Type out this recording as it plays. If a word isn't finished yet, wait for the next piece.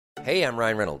Hey, I'm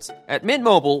Ryan Reynolds. At Mint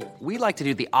Mobile, we like to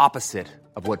do the opposite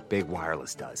of what Big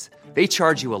Wireless does. They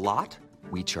charge you a lot,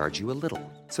 we charge you a little.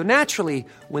 So naturally,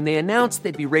 when they announced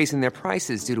they'd be raising their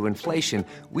prices due to inflation,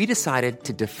 we decided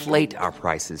to deflate our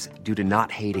prices due to not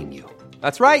hating you.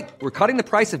 That's right. We're cutting the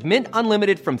price of Mint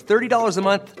Unlimited from $30 a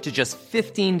month to just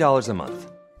 $15 a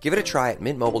month. Give it a try at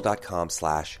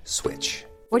mintmobile.com/switch.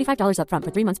 $45 up front for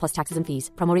 3 months plus taxes and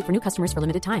fees. Promo rate for new customers for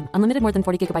limited time. Unlimited more than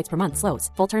 40 gigabytes per month. Slows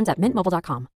full terms at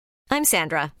mintmobile.com. I'm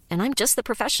Sandra, and I'm just the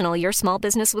professional your small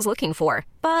business was looking for.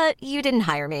 But you didn't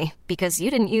hire me because you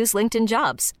didn't use LinkedIn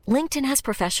Jobs. LinkedIn has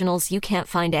professionals you can't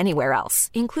find anywhere else,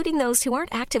 including those who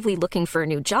aren't actively looking for a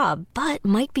new job, but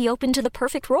might be open to the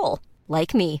perfect role,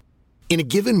 like me. In a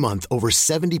given month, over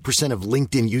 70% of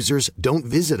LinkedIn users don't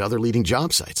visit other leading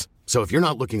job sites. So if you're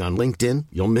not looking on LinkedIn,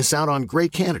 you'll miss out on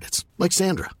great candidates like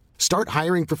Sandra. Start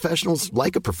hiring professionals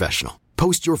like a professional.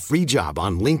 Post your free job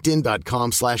on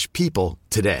linkedin.com/people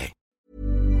today.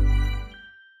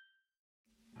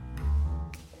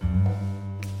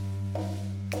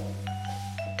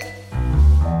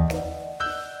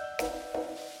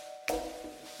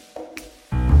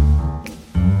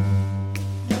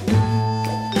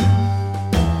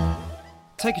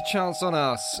 Take a chance on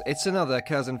us. It's another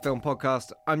Curzon Film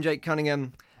podcast. I'm Jake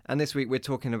Cunningham, and this week we're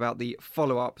talking about the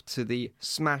follow-up to the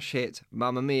smash hit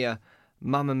Mamma Mia.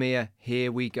 Mamma Mia,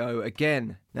 here we go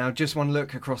again. Now, just one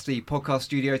look across the podcast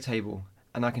studio table,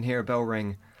 and I can hear a bell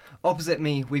ring. Opposite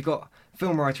me, we've got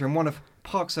film writer and one of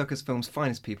Park Circus Film's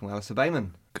finest people, Alistair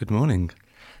Bayman. Good morning.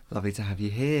 Lovely to have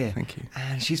you here. Thank you.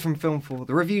 And she's from Film 4,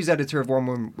 the reviews editor of One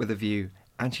Woman with a View,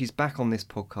 and she's back on this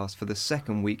podcast for the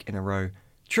second week in a row.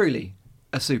 Truly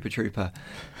a super trooper.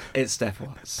 It's Steph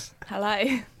Watts.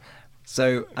 Hello.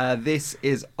 So this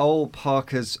is Ol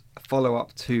Parker's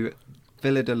follow-up to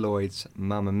Phyllida Lloyd's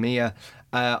Mamma Mia.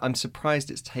 I'm surprised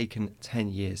it's taken 10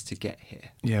 years to get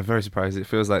here. Yeah, very surprised. It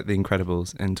feels like The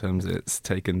Incredibles in terms of it's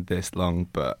taken this long,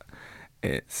 but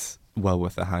it's well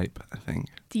worth the hype, I think.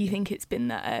 Do you think it's been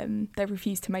that they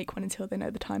refuse to make one until they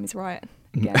know the time is right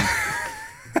again?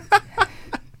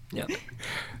 Yeah.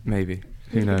 Maybe.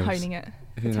 Who knows? Been honing it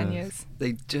for 10 years.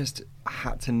 They just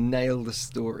had to nail the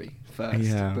story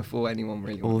first before anyone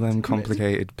really all wanted them to commit.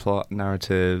 complicated plot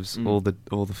narratives, all the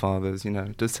fathers, you know.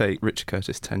 It does take Richard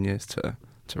Curtis 10 years to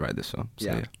write this film. So,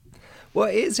 yeah. Well,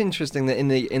 it is interesting that in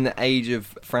the age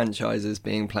of franchises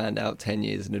being planned out 10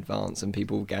 years in advance and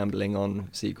people gambling on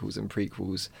sequels and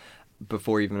prequels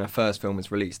before even a first film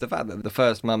was released, the fact that the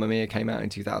first Mamma Mia came out in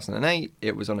 2008,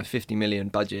 it was on a 50 million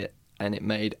budget and it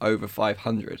made over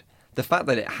 500. The fact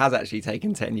that it has actually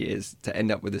taken 10 years to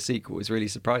end up with a sequel is really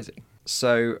surprising.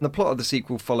 So the plot of the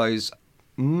sequel follows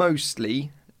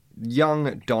mostly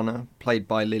young Donna, played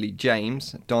by Lily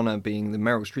James, Donna being the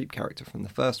Meryl Streep character from the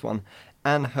first one,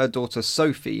 and her daughter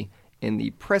Sophie in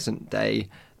the present day.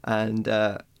 And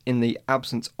in the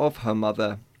absence of her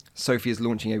mother, Sophie is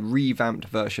launching a revamped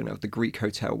version of the Greek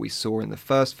hotel we saw in the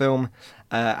first film.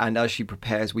 And as she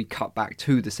prepares, we cut back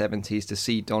to the 70s to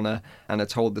see Donna and are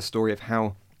told the story of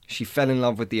how she fell in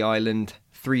love with the island,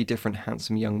 3 different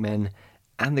handsome young men,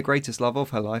 and the greatest love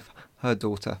of her life, her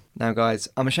daughter. Now, guys,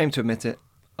 I'm ashamed to admit it,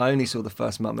 I only saw the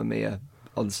first Mamma Mia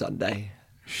on Sunday.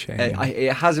 Shame.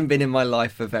 It hasn't been in my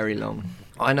life for very long.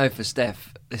 I know for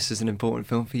Steph, this is an important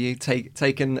film for you,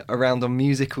 taken around on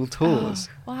musical tours.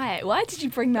 Oh, why? Why did you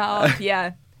bring that up?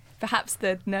 Yeah, perhaps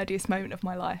the nerdiest moment of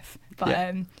my life. But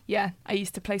I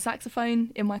used to play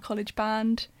saxophone in my college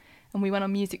band, and we went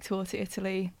on music tour to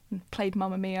Italy and played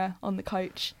Mamma Mia on the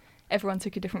coach. Everyone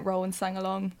took a different role and sang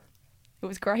along. It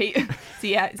was great. So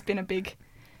yeah, it's been a big...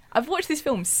 I've watched this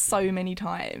film so many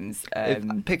times.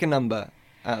 Pick a number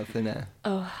out of thin air.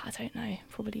 Oh, I don't know.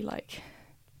 Probably like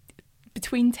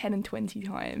between 10 and 20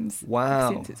 times.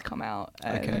 Wow. Since it's come out.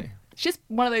 Okay. It's just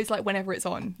one of those, like, whenever it's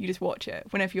on, you just watch it.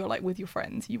 Whenever you're, like, with your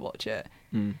friends, you watch it.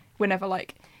 Whenever,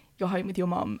 like, you're home with your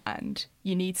mum and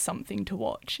you need something to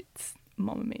watch, it's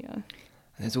Mamma Mia.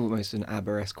 There's almost an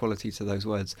ABBA-esque quality to those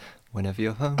words. Whenever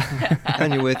you're home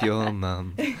and you're with your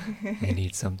mum, you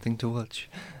need something to watch.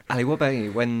 Ali, what about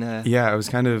you? Yeah, I was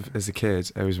kind of, as a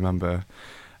kid, I always remember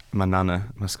my nana,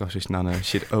 my Scottish nana,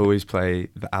 she'd always play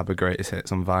the ABBA greatest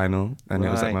hits on vinyl, and it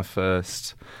was like my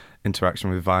first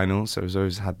interaction with vinyl, so I've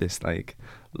always had this like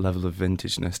level of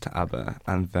vintageness to ABBA.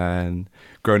 And then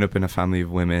growing up in a family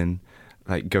of women,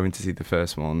 like going to see the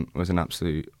first one was an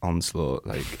absolute onslaught.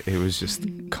 Like it was just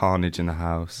carnage in the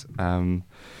house.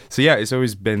 So yeah, it's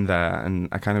always been there, and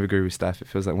I kind of agree with Steph. It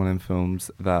feels like one of them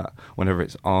films that whenever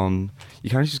it's on, you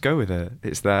kind of just go with it.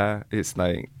 It's there. It's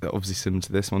like obviously similar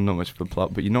to this one, not much for the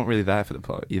plot, but you're not really there for the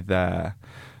plot. You're there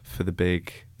for the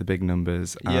big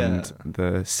numbers and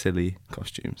the silly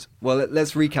costumes. Well,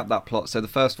 let's recap that plot. So the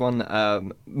first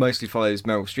one mostly follows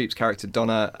Meryl Streep's character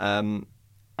Donna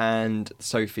and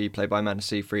Sophie, played by Amanda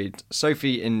Seyfried.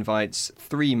 Sophie invites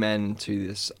 3 men to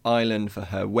this island for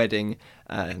her wedding,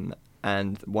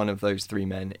 and one of those 3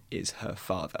 men is her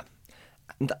father.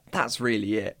 And that's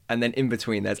really it. And then in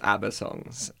between, there's ABBA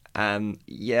songs.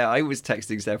 I was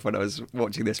texting Steph when I was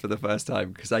watching this for the first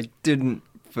time because I didn't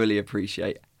fully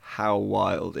appreciate how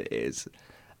wild it is.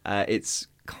 It's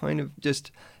kind of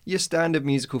just your standard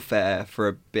musical fare for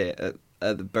a bit.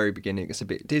 At the very beginning, it's a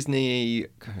bit Disney,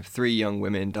 kind of 3 young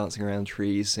women dancing around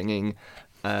trees singing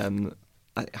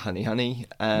Honey, Honey.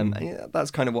 And that's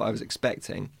kind of what I was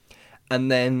expecting.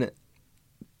 And then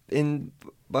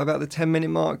by about the 10-minute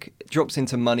mark, it drops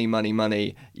into Money, Money,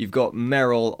 Money. You've got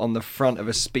Meryl on the front of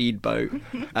a speedboat,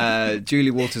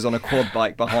 Julie Walters on a quad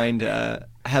bike behind her,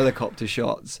 helicopter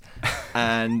shots.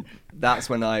 And that's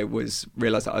when I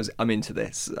realised that I'm into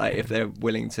this, like, if they're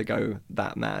willing to go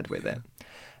that mad with it.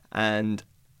 And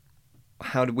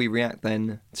how did we react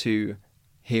then to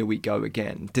Here We Go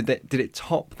Again? Did it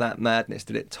top that madness?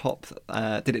 Did it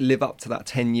live up to that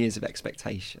 10 years of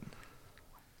expectation?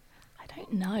 I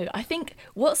don't know. I think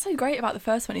what's so great about the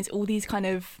first one is all these kind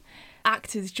of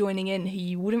actors joining in who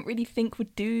you wouldn't really think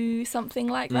would do something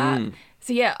like that.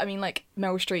 So yeah, I mean, like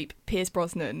Meryl Streep, Pierce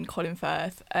Brosnan, Colin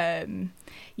Firth.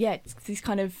 It's these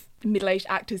kind of middle-aged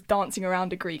actors dancing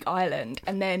around a Greek island.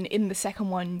 And then in the second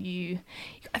one,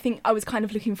 I think I was kind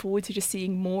of looking forward to just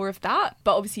seeing more of that.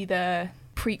 But obviously the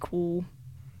prequel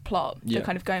plot, so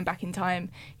kind of going back in time,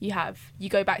 you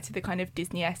go back to the kind of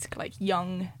Disney-esque, like,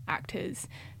 young actors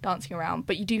dancing around,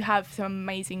 but you do have some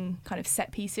amazing kind of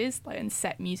set pieces, like, and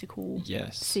set musical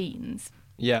scenes.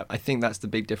 Yeah, I think that's the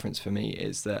big difference for me,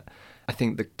 is that I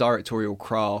think the directorial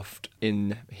craft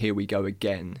in Here We Go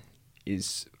Again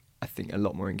is, I think, a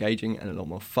lot more engaging and a lot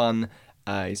more fun.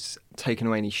 It's taken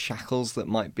away any shackles that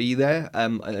might be there. I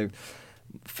know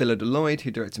Phyllida Lloyd,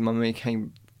 who directed Mamma Mia,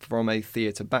 came from a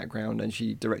theatre background, and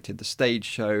she directed the stage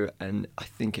show, and I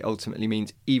think it ultimately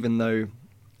means, even though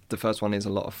the first one is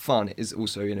a lot of fun, it is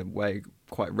also in a way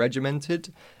quite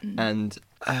regimented, and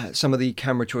some of the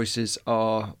camera choices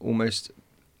are almost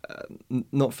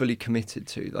not fully committed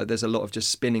to. Like, there's a lot of just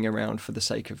spinning around for the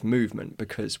sake of movement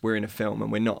because we're in a film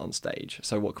and we're not on stage,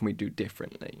 so what can we do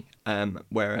differently?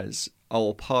 Whereas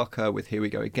Ol Parker with Here We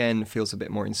Go Again feels a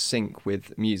bit more in sync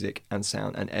with music and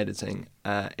sound and editing.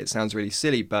 It sounds really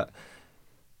silly, but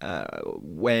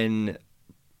when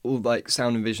all, like,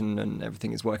 sound and vision and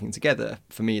everything is working together,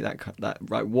 for me, that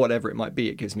right, whatever it might be,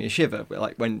 it gives me a shiver. But,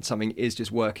 like, when something is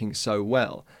just working so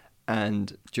well,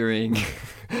 and during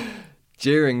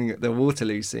the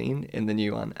Waterloo scene in the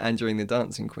new one, and during the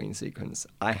Dancing Queen sequence,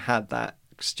 I had that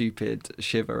stupid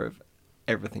shiver of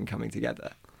everything coming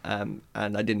together. And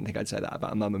I didn't think I'd say that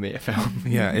about a Mamma Mia film.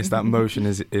 Yeah, it's that motion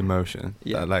is emotion,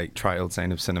 that, like, trite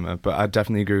saying of cinema. But I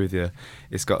definitely agree with you.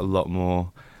 It's got a lot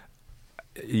more,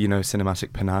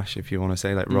 cinematic panache, if you want to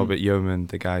say. Like, Robert Yeoman,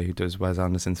 the guy who does Wes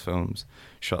Anderson's films,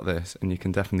 shot this, and you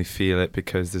can definitely feel it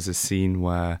because there's a scene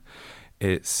where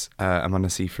it's Amanda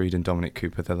Seyfried and Dominic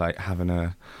Cooper. They're, like, having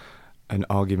an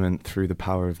argument through the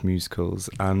power of musicals,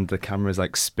 and the camera's,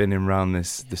 like, spinning around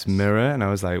this mirror, and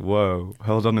I was like, whoa,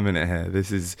 hold on a minute here,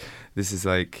 this is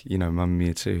like, Mamma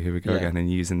Mia 2, here we go again, and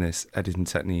using this editing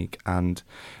technique, and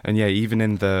even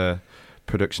in the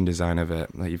production design of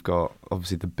it, like, you've got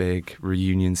obviously the big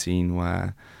reunion scene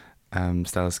where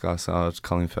Stella Skarsgård,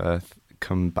 Colin Firth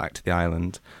come back to the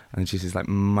island, and she sees, like,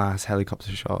 mass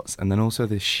helicopter shots, and then also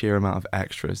the sheer amount of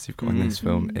extras you've got in this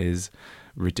film is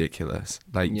ridiculous.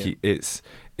 Like, it's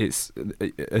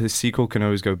a sequel can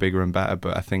always go bigger and better,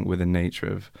 but I think with the nature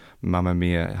of Mamma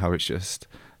Mia, how it's just,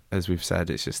 as we've said,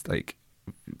 it's just, like,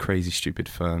 crazy stupid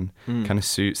fun, kind of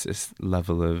suits this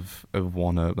level of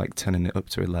one-up, like turning it up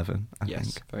to 11, I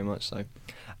think. Very much so.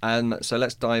 So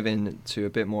let's dive into a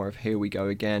bit more of Here We Go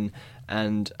Again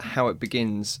and how it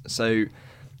begins. So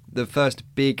the first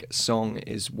big song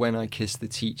is When I Kissed the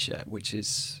Teacher, which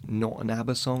is not an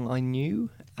ABBA song I knew,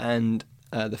 and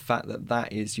the fact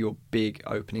that is your big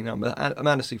opening number.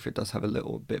 Amanda Seyfried does have a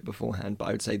little bit beforehand, but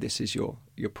I would say this is your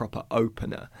proper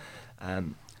opener.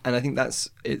 And I think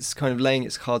it's kind of laying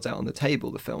its cards out on the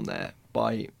table, the film there,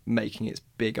 by making its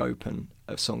big open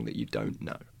a song that you don't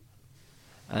know.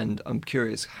 And I'm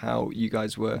curious how you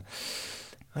guys were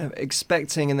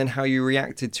expecting, and then how you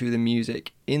reacted to the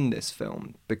music in this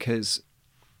film, because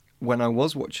when I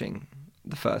was watching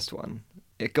the first one,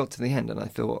 it got to the end and I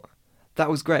thought, that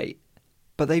was great,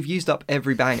 but they've used up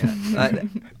every banger.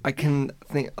 I can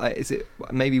think, is it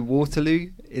maybe Waterloo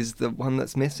is the one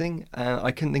that's missing?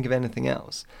 I couldn't think of anything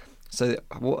else. So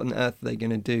what on earth are they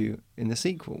going to do in the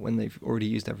sequel when they've already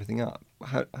used everything up?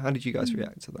 How did you guys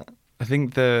react to that? I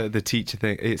think the teacher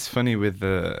thing, it's funny with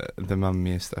the Mamma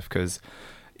Mia stuff, because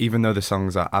even though the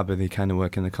songs are ABBA, they kind of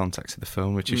work in the context of the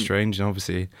film, which is strange. And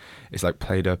obviously it's like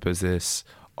played up as this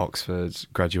Oxford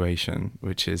graduation,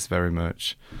 which is very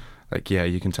much like, yeah,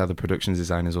 you can tell the production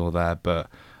design is all there, but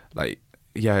like,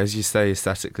 yeah, as you say,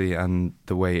 aesthetically and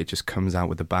the way it just comes out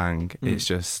with a bang, it's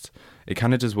just, it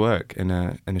kind of does work in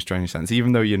a strange sense,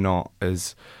 even though you're not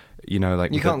as, you know,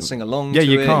 like, you can't sing along yeah, to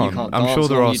you it, can't. you can't I'm dance sure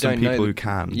there along, are you some don't know people who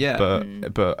can, yeah.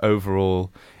 but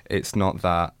overall it's not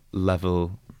that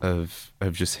level of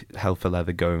just hell for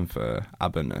leather going for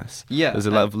ABBA-ness. Yeah, there's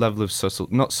a level of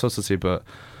not subtlety, but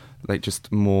like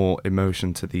just more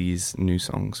emotion to these new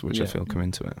songs, which I feel come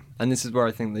into it. And this is where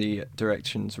I think the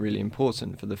direction's really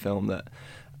important for the film, that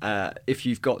if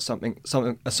you've got a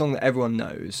song that everyone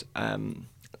knows,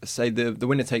 say the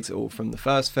winner takes it all from the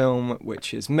first film,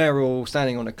 which is Meryl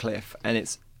standing on a cliff, and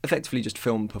it's effectively just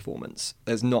film performance.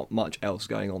 There's not much else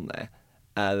going on there.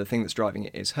 The thing that's driving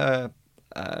it is her.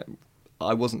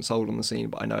 I wasn't sold on the scene,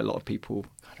 but I know a lot of people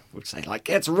would say, like,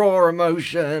 it's raw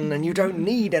emotion and you don't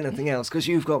need anything else because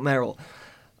you've got Meryl.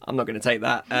 I'm not going to take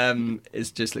that.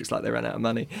 It just looks like they ran out of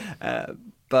money.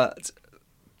 But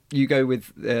you go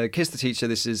with Kiss the Teacher.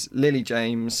 This is Lily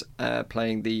James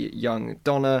playing the young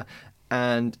Donna,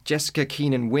 and Jessica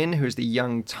Keenan-Wynn, who is the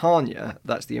young Tanya.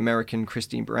 That's the American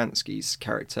Christine Baranski's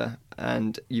character.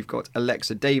 And you've got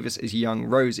Alexa Davis as young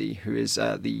Rosie, who is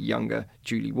the younger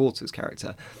Julie Walters'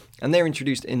 character. And they're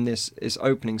introduced in this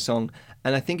opening song.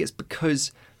 And I think it's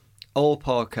because Ol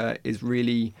Parker is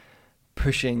really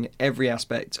pushing every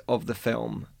aspect of the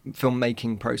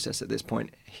filmmaking process at this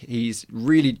point. He's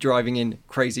really driving in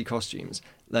crazy costumes.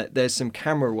 There's some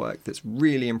camera work that's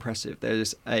really impressive.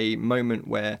 There's a moment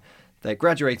where they're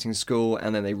graduating school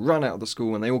and then they run out of the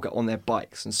school and they all get on their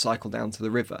bikes and cycle down to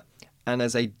the river. And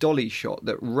there's a dolly shot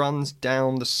that runs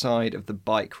down the side of the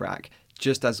bike rack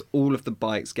just as all of the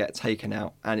bikes get taken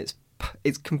out, and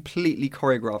it's completely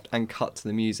choreographed and cut to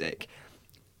the music.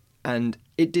 And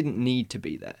it didn't need to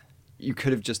be there. You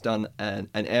could have just done an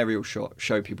aerial shot,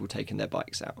 show people taking their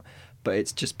bikes out. But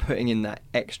it's just putting in that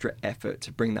extra effort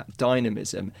to bring that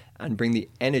dynamism and bring the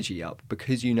energy up,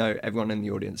 because you know everyone in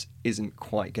the audience isn't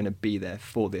quite going to be there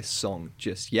for this song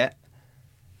just yet.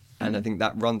 And I think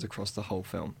that runs across the whole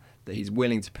film, that he's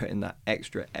willing to put in that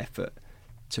extra effort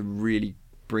to really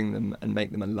bring them and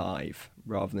make them alive,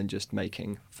 rather than just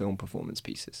making film performance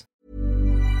pieces.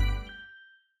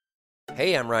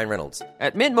 Hey, I'm Ryan Reynolds.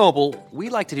 At Mint Mobile, we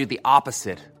like to do the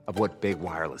opposite of what Big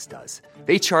Wireless does.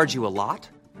 They charge you a lot,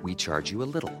 we charge you a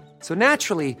little. So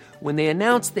naturally, when they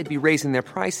announced they'd be raising their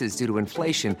prices due to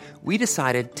inflation, we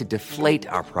decided to deflate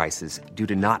our prices due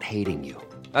to not hating you.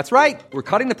 That's right. We're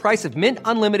cutting the price of Mint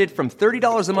Unlimited from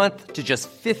 $30 a month to just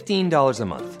 $15 a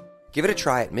month. Give it a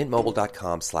try at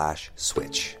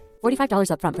mintmobile.com/switch. $45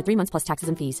 up front for 3 months plus taxes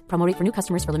and fees. Promo rate for new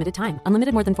customers for limited time.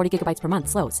 Unlimited more than 40 gigabytes per month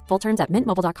slows. Full terms at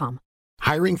mintmobile.com.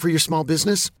 Hiring for your small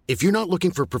business? If you're not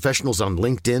looking for professionals on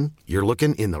LinkedIn, you're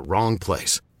looking in the wrong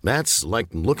place. That's like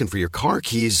looking for your car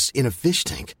keys in a fish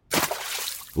tank.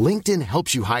 LinkedIn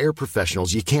helps you hire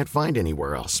professionals you can't find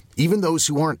anywhere else, even those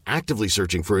who aren't actively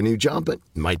searching for a new job but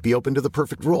might be open to the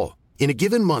perfect role. In a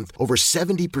given month, over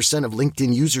 70% of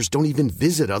LinkedIn users don't even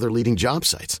visit other leading job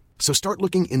sites. So start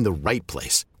looking in the right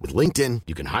place. With LinkedIn,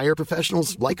 you can hire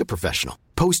professionals like a professional.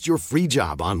 Post your free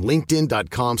job on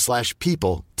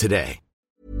linkedin.com/people today.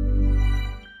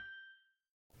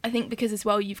 I think because as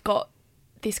well you've got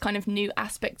this kind of new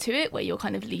aspect to it where you're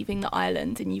kind of leaving the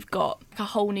island and you've got a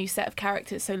whole new set of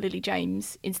characters. So Lily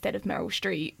James instead of Meryl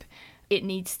Streep, it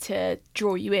needs to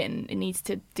draw you in. It needs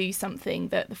to do something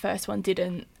that the first one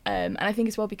didn't. And I think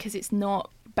as well because it's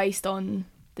not based on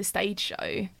the stage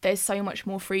show, there's so much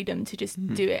more freedom to just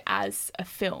do it as a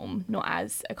film, not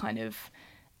as a kind of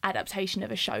adaptation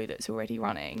of a show that's already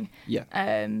running.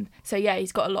 So yeah,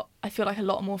 he's got I feel like a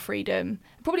lot more freedom,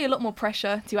 probably a lot more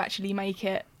pressure to actually make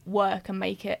it work and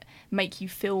make you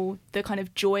feel the kind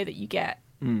of joy that you get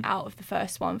out of the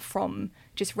first one from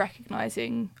just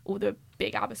recognizing all the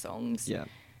big ABBA songs.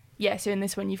 So in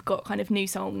this one you've got kind of new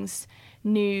songs,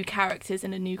 new characters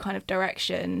and a new kind of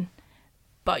direction,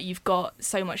 but you've got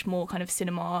so much more kind of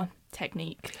cinema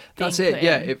technique. That's it.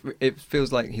 Yeah, it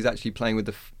feels like he's actually playing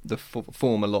with the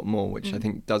form a lot more, which I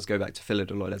think does go back to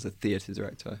Phyllida Lloyd as a theatre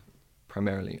director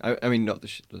primarily. I mean, not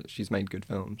that she's made good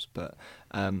films, but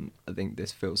I think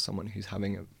this feels someone who's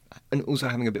having and also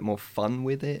having a bit more fun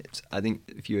with it. I think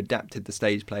if you adapted the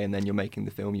stage play and then you're making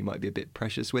the film, you might be a bit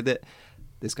precious with it.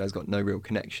 This guy's got no real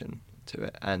connection to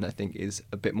it, and I think is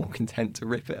a bit more content to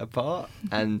rip it apart.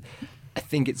 And I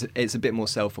think it's a bit more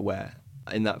self-aware.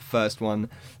 In that first one,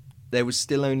 there was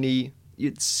still only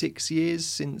 6 years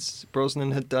since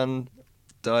Brosnan had done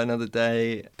Die Another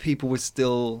Day. People were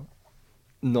still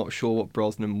not sure what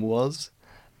Brosnan was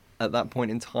at that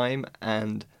point in time,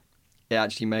 and it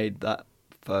actually made that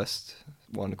first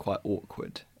one quite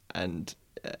awkward, and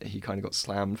he kind of got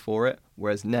slammed for it.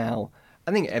 Whereas now,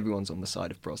 I think everyone's on the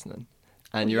side of Brosnan,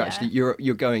 and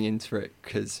you're going into it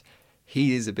because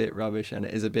he is a bit rubbish, and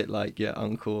it is a bit like your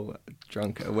uncle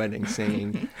drunk at a wedding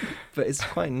singing, but it's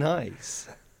quite nice.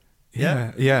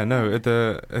 Yeah. No, at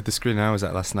the screen I was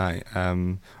at last night,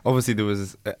 obviously there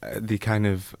was the kind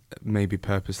of, maybe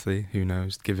purposely, who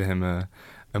knows, give him a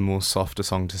more softer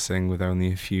song to sing with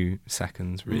only a few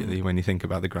seconds, really, when you think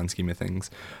about the grand scheme of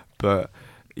things. But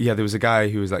yeah, there was a guy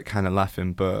who was like kind of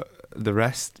laughing, but the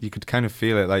rest, you could kind of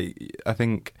feel it. Like, I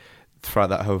think throughout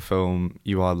that whole film,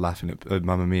 you are laughing at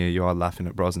Mamma Mia, you are laughing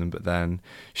at Brosnan, but then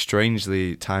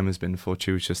strangely, time has been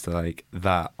fortuitous to like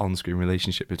that on-screen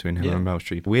relationship between him and Meryl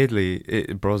Streep. Weirdly,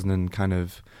 Brosnan kind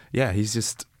of,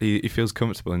 he feels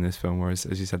comfortable in this film, whereas,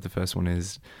 as you said, the first one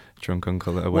is drunk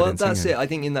uncle at a wedding. Well, that's singing. it. I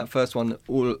think in that first one,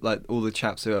 all the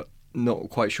chaps are not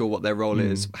quite sure what their role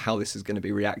is, how this is going to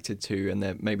be reacted to, and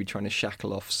they're maybe trying to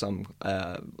shackle off some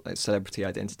celebrity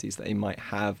identities that he might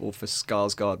have, or for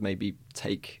Skarsgård, maybe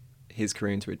take his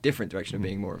career into a different direction of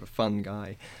being more of a fun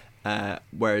guy.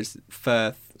 Whereas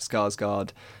Firth,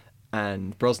 Skarsgård,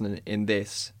 and Brosnan in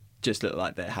this just look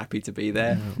like they're happy to be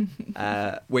there,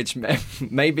 which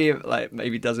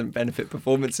maybe doesn't benefit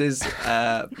performances,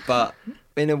 but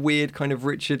in a weird kind of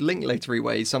Richard Linklatery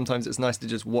way, sometimes it's nice to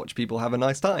just watch people have a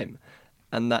nice time,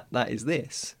 and that is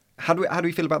this. How do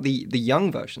we feel about the young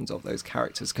versions of those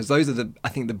characters? Because those are I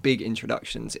think the big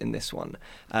introductions in this one.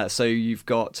 So you've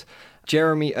got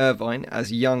Jeremy Irvine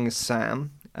as young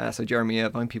Sam. So Jeremy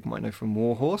Irvine, people might know from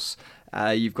Warhorse.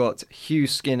 You've got Hugh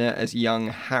Skinner as young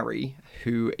Harry,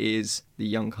 who is the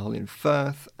young Colin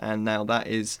Firth, and now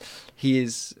he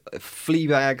is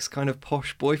Fleabag's kind of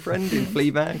posh boyfriend in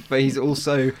Fleabag, but he's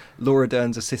also Laura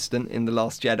Dern's assistant in The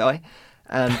Last Jedi.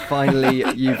 And finally,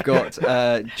 you've got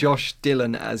Josh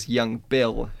Dillon as young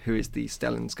Bill, who is the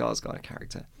Stellan Skarsgård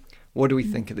character. What do we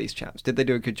think of these chaps? Did they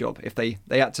do a good job? If they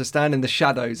had to stand in the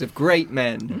shadows of great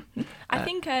men. I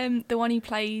think the one who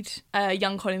played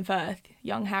young Colin Firth,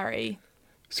 young Harry.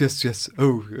 Yes.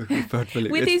 Oh,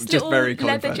 with his little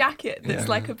leather jacket that's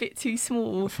like a bit too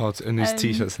small. And his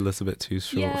t-shirt's a little bit too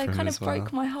short. Yeah, for him it kind of as well.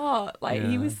 broke my heart. Like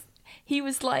he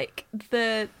was like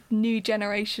the new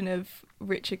generation of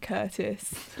Richard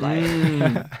Curtis,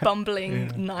 like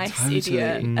bumbling nice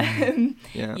idiot.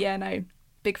 No.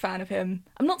 Big fan of him.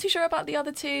 I'm not too sure about the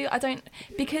other two.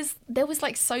 Because there was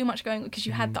like so much going on, because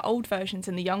you had the old versions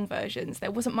and the young versions. There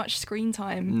wasn't much screen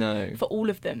time for all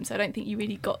of them, so I don't think you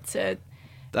really got to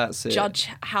judge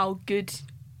how good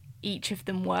each of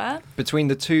them were. Between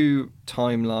the two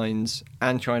timelines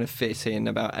and trying to fit in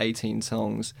about 18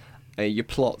 songs, your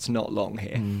plot's not long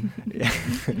here.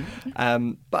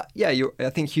 But yeah, I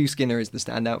think Hugh Skinner is the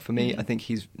standout for me. I think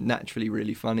he's naturally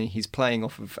really funny. He's playing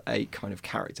off of a kind of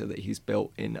character that he's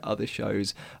built in other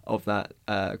shows of that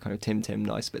kind of Tim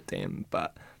nice but dim,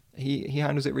 but he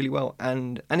handles it really well,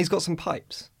 and he's got some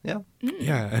pipes.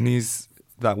 And he's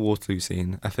that Waterloo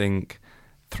scene, I think,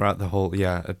 throughout the whole,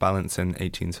 balancing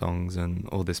 18 songs and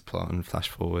all this plot and flash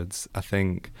forwards, I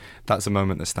think that's a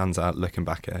moment that stands out looking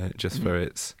back at it, just for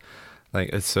its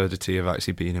like absurdity of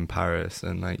actually being in Paris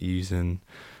and like using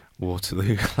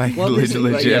Waterloo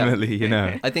legitimately, you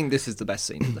know. I think this is the best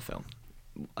scene in the film.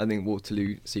 I think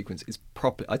Waterloo sequence is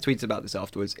proper. I tweeted about this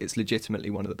afterwards. It's legitimately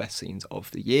one of the best scenes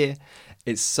of the year.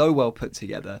 It's so well put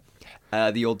together.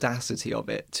 The audacity of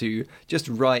it to just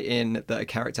write in that a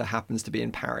character happens to be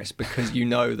in Paris because you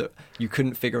know that you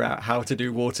couldn't figure out how to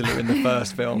do Waterloo in the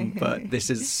first film, but this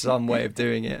is some way of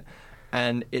doing it.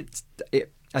 And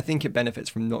I think it benefits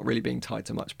from not really being tied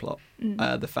to much plot.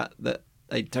 The fact that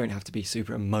they don't have to be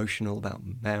super emotional about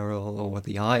Meryl or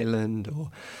the island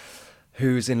or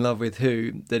who's in love with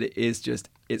who, that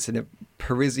it's in a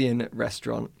Parisian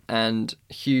restaurant, and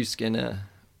Hugh Skinner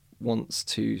wants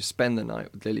to spend the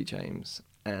night with Lily James,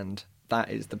 and that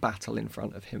is the battle in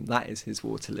front of him. That is his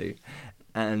Waterloo.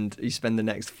 And you spend the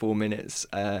next 4 minutes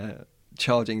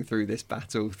charging through this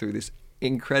battle, through this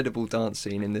incredible dance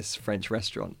scene in this French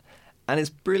restaurant. And it's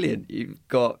brilliant. You've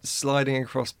got sliding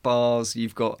across bars,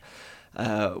 you've got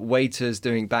waiters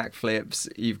doing backflips.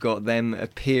 You've got them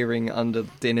appearing under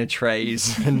dinner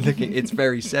trays and looking. It's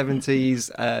very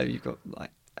 70s. You've got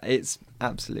it's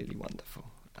absolutely wonderful.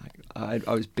 I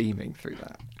was beaming through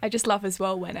that. I just love as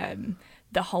well when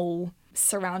the whole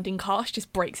surrounding cast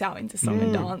just breaks out into song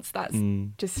and dance. That's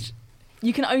just,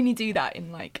 you can only do that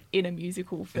in a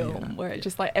musical film where it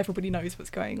just everybody knows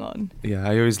what's going on. Yeah,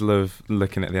 I always love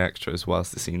looking at the extras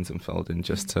whilst the scene's unfolding,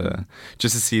 just to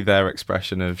see their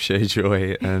expression of sheer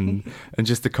joy and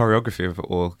just the choreography of it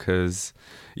all. Because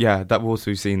that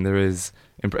Waterloo scene, there is,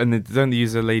 and they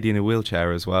use a lady in a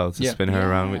wheelchair as well to spin her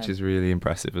around, which is really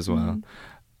impressive as well.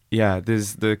 Yeah,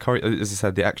 there's as I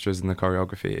said, the extras and the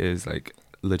choreography is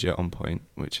legit on point,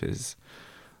 which is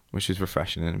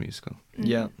refreshing in a musical.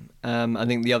 Yeah. I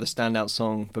think the other standout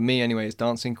song for me anyway is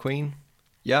Dancing Queen.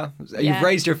 Yeah? You've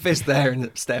raised your fist there,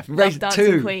 Steph. Raised Dancing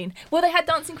two. Queen. Well, they had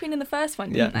Dancing Queen in the first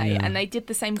one, didn't they? And they did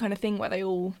the same kind of thing where they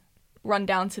all run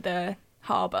down to the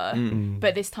harbour,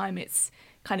 but this time it's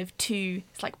kind of two,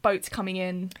 it's like boats coming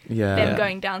in, them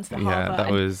going down to the harbour,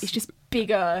 and it's just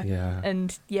bigger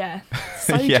and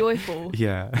so joyful.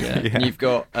 And you've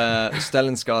got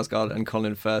Stellan Skarsgård and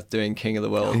Colin Firth doing King of the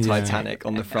World Titanic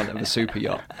on the front of a super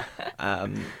yacht,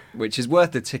 which is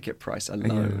worth the ticket price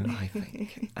alone, I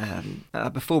think.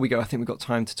 Before we go, I think we've got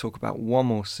time to talk about one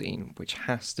more scene, which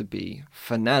has to be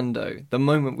Fernando, the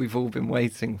moment we've all been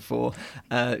waiting for.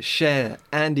 Cher,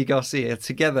 Andy Garcia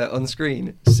together on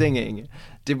screen singing.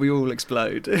 Did we all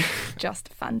explode? Just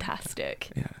fantastic.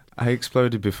 Yeah. I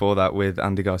exploded before that with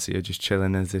Andy Garcia just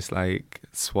chilling as this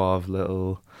suave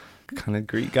little kind of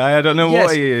Greek guy. I don't know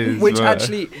what he is. Which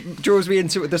actually draws me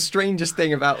into the strangest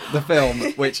thing about the film,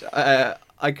 which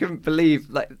I couldn't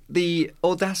believe, the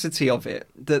audacity of it,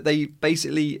 that they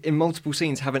basically in multiple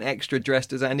scenes have an extra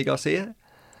dressed as Andy Garcia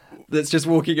that's just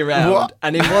walking around. What?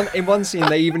 And in one scene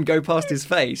they even go past his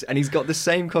face and he's got the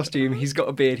same costume, he's got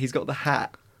a beard, he's got the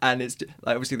hat. And it's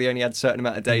obviously they only had a certain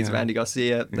amount of days of Andy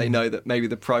Garcia. They know that maybe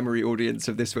the primary audience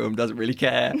of this film doesn't really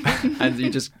care. And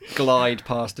you just glide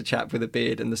past a chap with a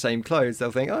beard and the same clothes.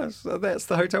 They'll think, oh, so that's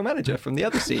the hotel manager from the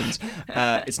other scenes.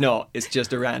 It's not. It's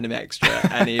just a random extra.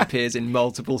 And he appears in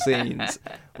multiple scenes.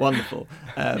 Wonderful.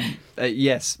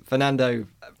 Yes, Fernando,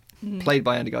 played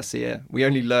by Andy Garcia. We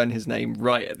only learn his name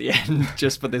right at the end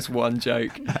just for this one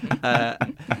joke.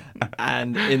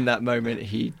 And in that moment,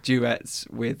 he duets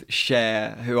with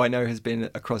Cher, who I know has been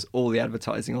across all the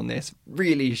advertising on this.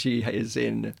 Really, she is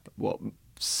in,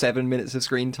 7 minutes of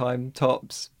screen time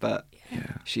tops, but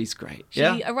she's great.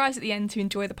 She arrives at the end to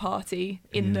enjoy the party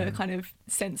in the kind of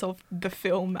sense of the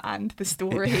film and the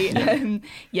story.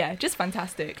 Just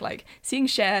fantastic. Seeing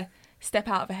Cher step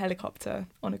out of a helicopter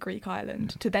on a Greek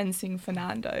island to then sing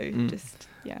Fernando.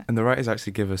 And the writers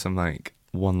actually give us some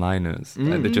one-liners.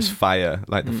 They just fire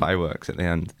the fireworks at the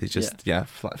end. They just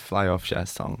fly off Cher's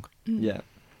song. Yeah,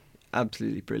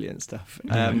 absolutely brilliant stuff.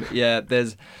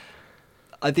 There's.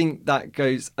 I think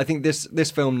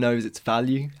this film knows its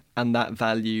value, and that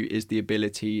value is the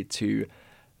ability to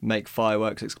make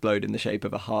fireworks explode in the shape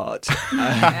of a heart.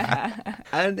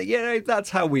 And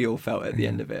that's how we all felt at the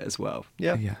end of it as well.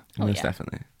 Most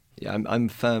definitely. I'm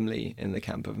firmly in the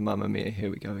camp of Mamma Mia, here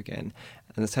we go again.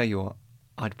 And I'll tell you what,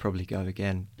 I'd probably go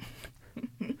again.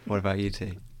 What about you,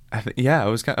 T? I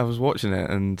was watching it,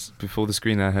 and before the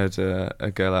screen I heard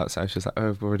a girl outside. She was like, "Oh,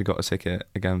 I've already got a ticket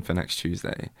again for next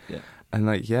Tuesday." And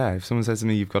if someone says to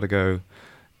me, "You've got to go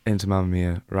into Mamma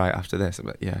Mia right after this," I'm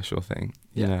like, "Yeah, sure thing."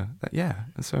 I'm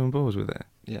so on board with it.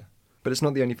 Yeah, but it's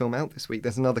not the only film out this week.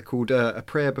 There's another called A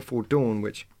Prayer Before Dawn,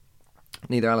 which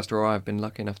neither Alistair or I have been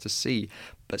lucky enough to see,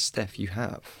 but Steph, you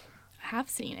have. Have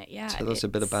seen it, yeah. Tell us a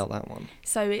bit about that one.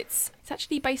 So it's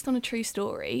actually based on a true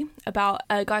story about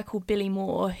a guy called Billy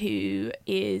Moore, who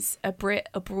is a Brit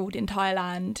abroad in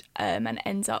Thailand and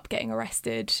ends up getting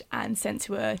arrested and sent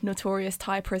to a notorious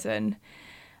Thai prison.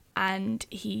 And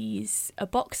he's a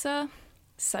boxer,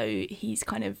 so he's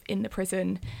kind of in the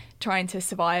prison trying to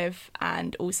survive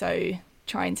and also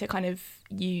trying to kind of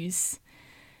use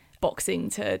boxing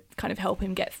to kind of help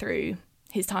him get through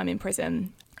his time in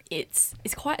prison. It's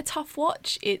quite a tough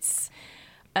watch. It's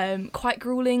quite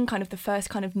grueling. Kind of the first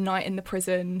kind of night in the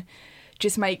prison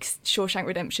just makes Shawshank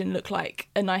Redemption look like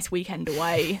a nice weekend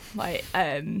away.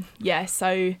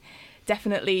 So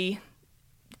definitely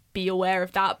be aware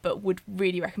of that, but would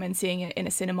really recommend seeing it in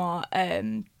a cinema.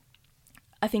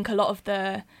 I think I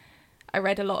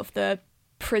read a lot of the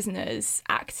prisoners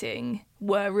acting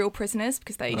were real prisoners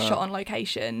because they shot on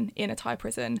location in a Thai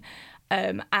prison.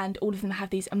 And all of them have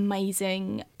these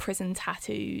amazing prison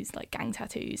tattoos, like gang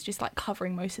tattoos, just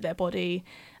covering most of their body.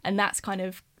 And that's kind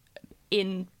of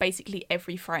in basically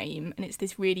every frame. And it's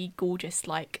this really gorgeous,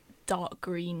 dark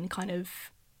green kind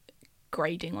of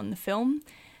grading on the film.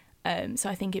 So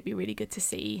I think it'd be really good to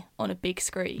see on a big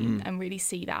screen and really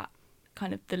see that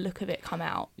kind of the look of it come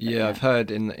out. Yeah, I've heard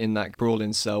in that Brawl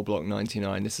in Cell Block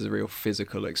 99, this is a real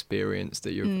physical experience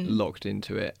that you're locked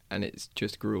into it, and it's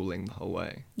just grueling the whole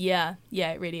way. Yeah,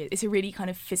 it really is. It's a really kind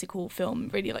of physical film,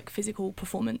 really like physical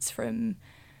performance from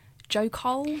Joe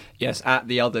Cole. Yes, at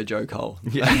the other Joe Cole.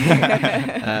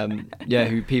 Yeah,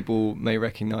 who people may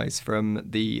recognise from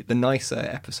the nicer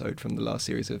episode from the last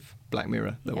series of Black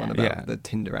Mirror, the one about the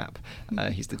Tinder app.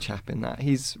 He's the chap in that.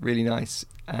 He's really nice,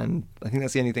 and I think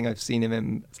that's the only thing I've seen him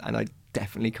in, and I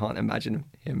definitely can't imagine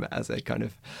him as a kind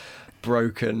of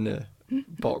broken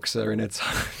boxer in a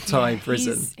Thai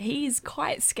prison. He's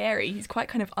quite scary. He's quite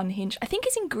kind of unhinged. I think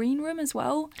he's in Green Room as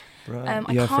well. Right.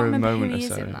 I can't for remember a moment who he or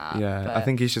is so. in that. Yeah, but... I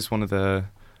think he's just one of the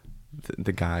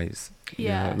guys.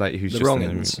 Yeah. Like who's the just wrong in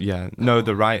uns. No,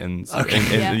 the right uns.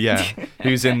 Okay.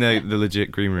 Who's in the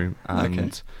legit green room,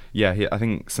 and okay. I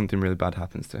think something really bad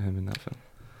happens to him in that film.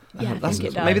 Yeah, I think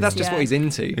it does. Maybe that's just what he's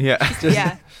into. Yeah.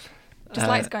 Just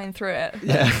likes going through it.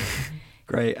 Yeah.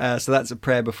 Great. So that's A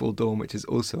Prayer Before Dawn, which is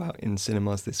also out in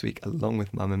cinemas this week, along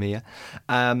with Mamma Mia.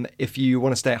 If you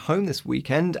want to stay at home this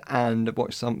weekend and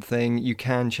watch something, you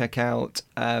can check out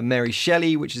Mary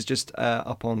Shelley, which is just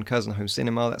up on Curzon Home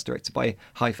Cinema. That's directed by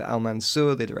Haifa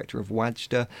Al-Mansour, the director of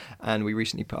Wajda, and we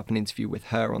recently put up an interview with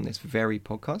her on this very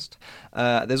podcast.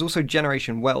 There's also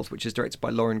Generation Wealth, which is directed by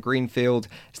Lauren Greenfield.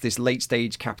 It's this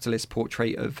late-stage capitalist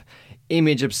portrait of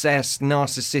image-obsessed,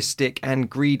 narcissistic, and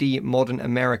greedy modern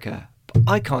America.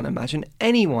 I can't imagine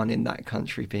anyone in that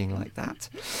country being like that.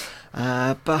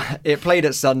 But it played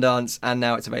at Sundance, and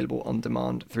now it's available on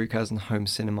demand through Curzon Home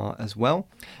Cinema as well.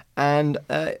 And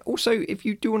also, if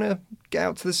you do want to get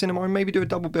out to the cinema and maybe do a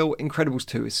double bill, Incredibles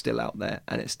 2 is still out there,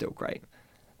 and it's still great.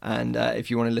 And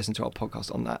if you want to listen to our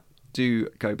podcast on that, do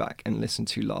go back and listen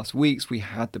to last week's. We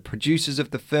had the producers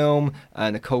of the film,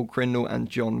 Nicole Crindle and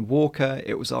John Walker.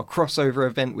 It was our crossover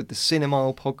event with the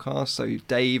Cinemal podcast. So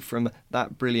Dave from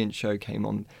that brilliant show came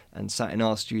on and sat in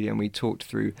our studio, and we talked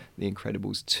through The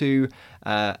Incredibles 2,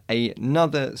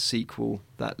 another sequel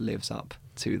that lives up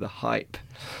to the hype.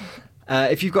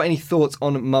 If you've got any thoughts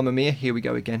on Mamma Mia, here we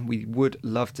go again. We would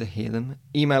love to hear them.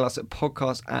 Email us at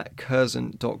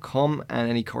podcast@curzon.com, and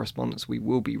any correspondence we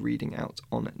will be reading out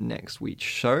on next week's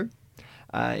show.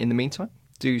 In the meantime,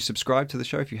 do subscribe to the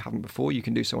show if you haven't before. You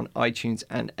can do so on iTunes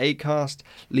and Acast.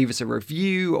 Leave us a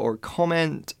review or a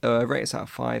comment. Rate us out of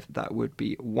 5. That would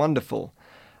be wonderful.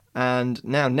 And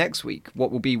now next week,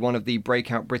 what will be one of the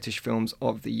breakout British films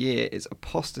of the year is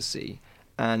Apostasy.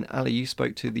 And Ali, you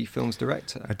spoke to the film's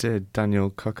director. I did, Daniel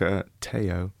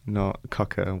Cocker-Tejo, not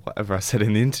Cocker, whatever I said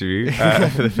in the interview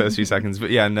for the first few seconds.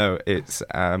 But yeah, no, it's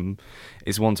one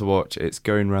to watch. It's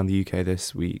going around the UK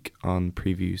this week on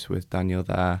previews with Daniel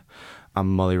there and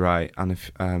Molly Wright and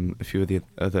a few of the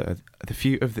other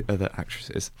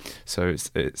actresses. So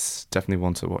it's definitely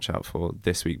one to watch out for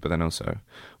this week, but then also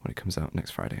when it comes out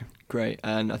next Friday. Great,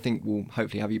 and I think we'll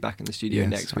hopefully have you back in the studio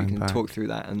next week and talk through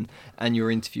that and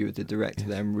your interview with the director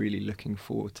there. I'm really looking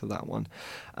forward to that one.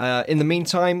 In the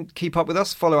meantime, keep up with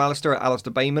us. Follow Alistair at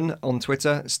Alistair Bayman on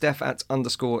Twitter, Steph at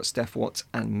 _Steph Watts,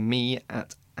 and me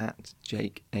at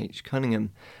Jake H.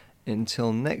 Cunningham.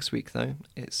 Until next week, though,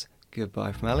 it's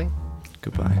goodbye from Ali.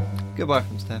 Goodbye. Goodbye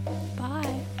from Steph.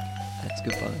 Bye. That's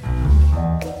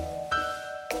goodbye.